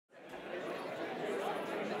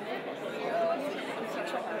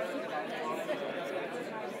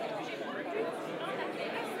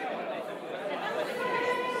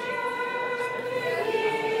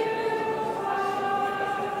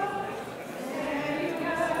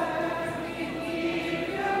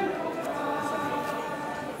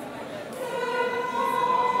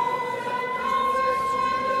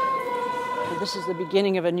This is the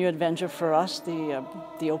beginning of a new adventure for us,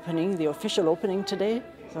 the opening, the official opening today.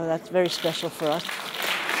 So that's very special for us.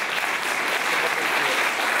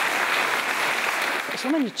 So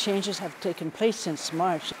many changes have taken place since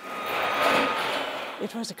March.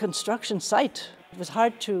 It was a construction site. It was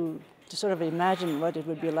hard to sort of imagine what it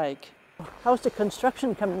would be like. How's the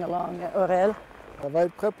construction coming along, Aurel? Ça va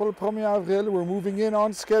être prêt pour le 1er avril. We're moving in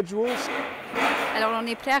on schedule. Alors, on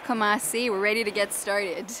est prêt à commencer. We're ready to get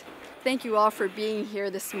started. Thank you all for being here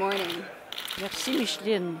this morning. Merci,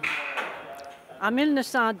 Micheline. En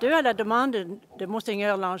 1902, à la demande de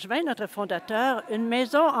Monseigneur Langevin, notre fondateur, une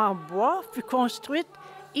maison en bois fut construite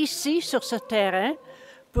ici, sur ce terrain,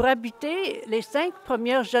 pour habiter les 5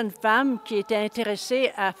 premières jeunes femmes qui étaient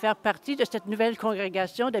intéressées à faire partie de cette nouvelle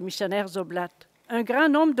congrégation de missionnaires oblates. Un grand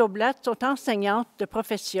nombre d'oblates sont enseignantes de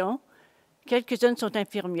profession, quelques-unes sont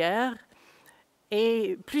infirmières,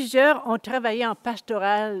 et plusieurs ont travaillé en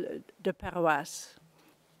pastoral de paroisse.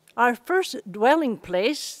 Our first dwelling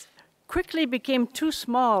place quickly became too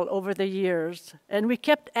small over the years, and we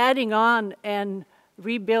kept adding on and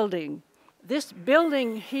rebuilding. This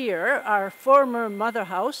building here, our former mother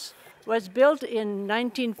house, was built in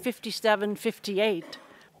 1957-58.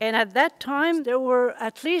 And at that time, there were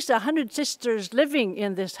at least 100 sisters living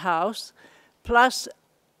in this house, plus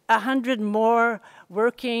 100 more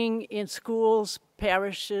working in schools,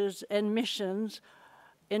 parishes, and missions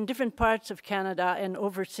in different parts of Canada and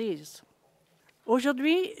overseas.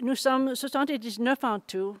 Aujourd'hui, nous sommes 79 en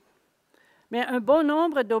tout, mais un bon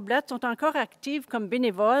nombre d'oblates sont encore actives comme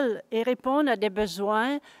bénévoles et répondent à des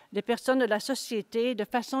besoins des personnes de la société de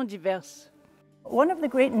façon diverse. One of the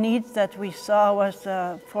great needs that we saw was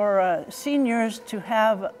for seniors to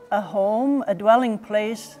have a home, a dwelling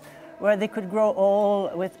place where they could grow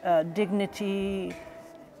old with dignity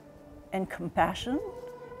and compassion,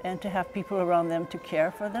 and to have people around them to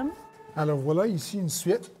care for them. Alors voilà ici une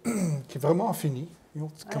suite qui est vraiment finie.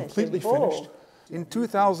 It's completely finished. In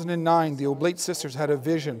 2009, the Oblate Sisters had a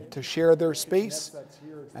vision to share their space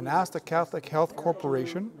and asked the Catholic Health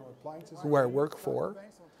Corporation, who I work for,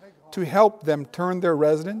 to help them turn their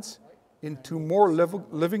residence into more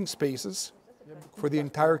living spaces for the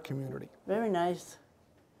entire community. Very nice.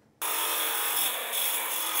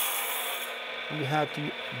 We had to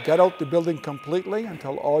gut out the building completely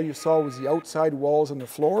until all you saw was the outside walls and the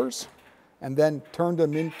floors, and then turn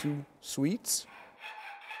them into suites.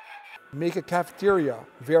 Make a cafeteria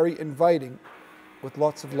very inviting with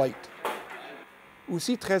lots of light.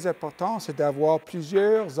 Aussi très important, c'est d'avoir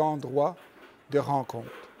plusieurs endroits de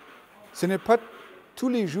rencontre. Ce n'est pas tous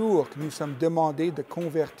les jours que nous sommes demandés de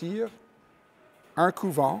convertir un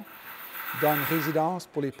couvent dans une résidence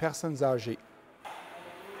pour les personnes âgées.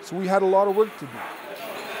 So we had a lot of work to do.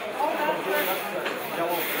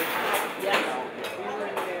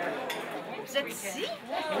 Vous êtes ici?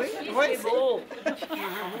 Oui, c'est beau.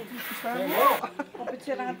 On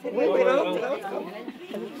peut-tu rentrer? Oui,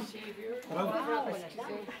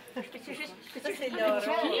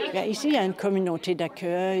 Bien, ici, il y a une communauté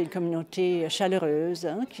d'accueil, une communauté chaleureuse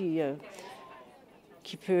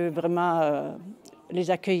qui peut vraiment les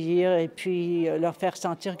accueillir et puis leur faire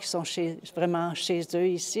sentir qu'ils sont vraiment chez eux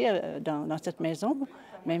ici, dans cette maison,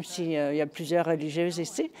 même s'il y a plusieurs religieuses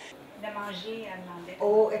ici. De manger à demander.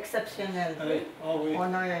 Oh, exceptionnel. Oui. Oh, oui.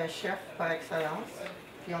 On a un chef par excellence,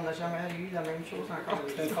 puis on n'a jamais eu la même chose encore.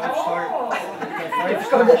 C'est un five-star. Depuis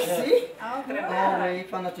qu'on est ici. Ah, vraiment? Ah oui,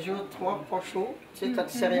 puis on a toujours 3 repas chauds. Tu sais, tu as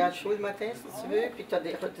du céréales chaud le matin, si tu veux, puis tu as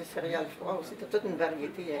des céréales froides aussi. Tu as toute une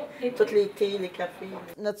variété. Toutes les thés, les cafés.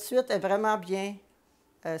 Notre suite est vraiment bien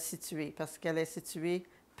située, parce qu'elle est située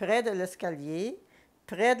près de l'escalier,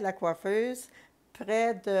 près de la coiffeuse,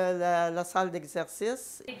 près de la salle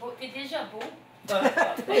d'exercice. T'es déjà beau.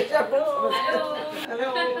 Déjà beau!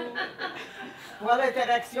 Allô! Voilà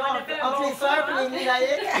l'interaction entre les sœurs et les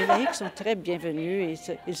laïcs. Les laïcs sont très bienvenus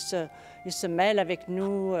et ils se mêlent avec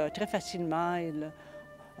nous très facilement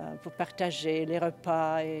pour partager les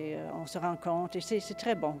repas et on se rencontre et c'est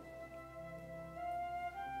très bon.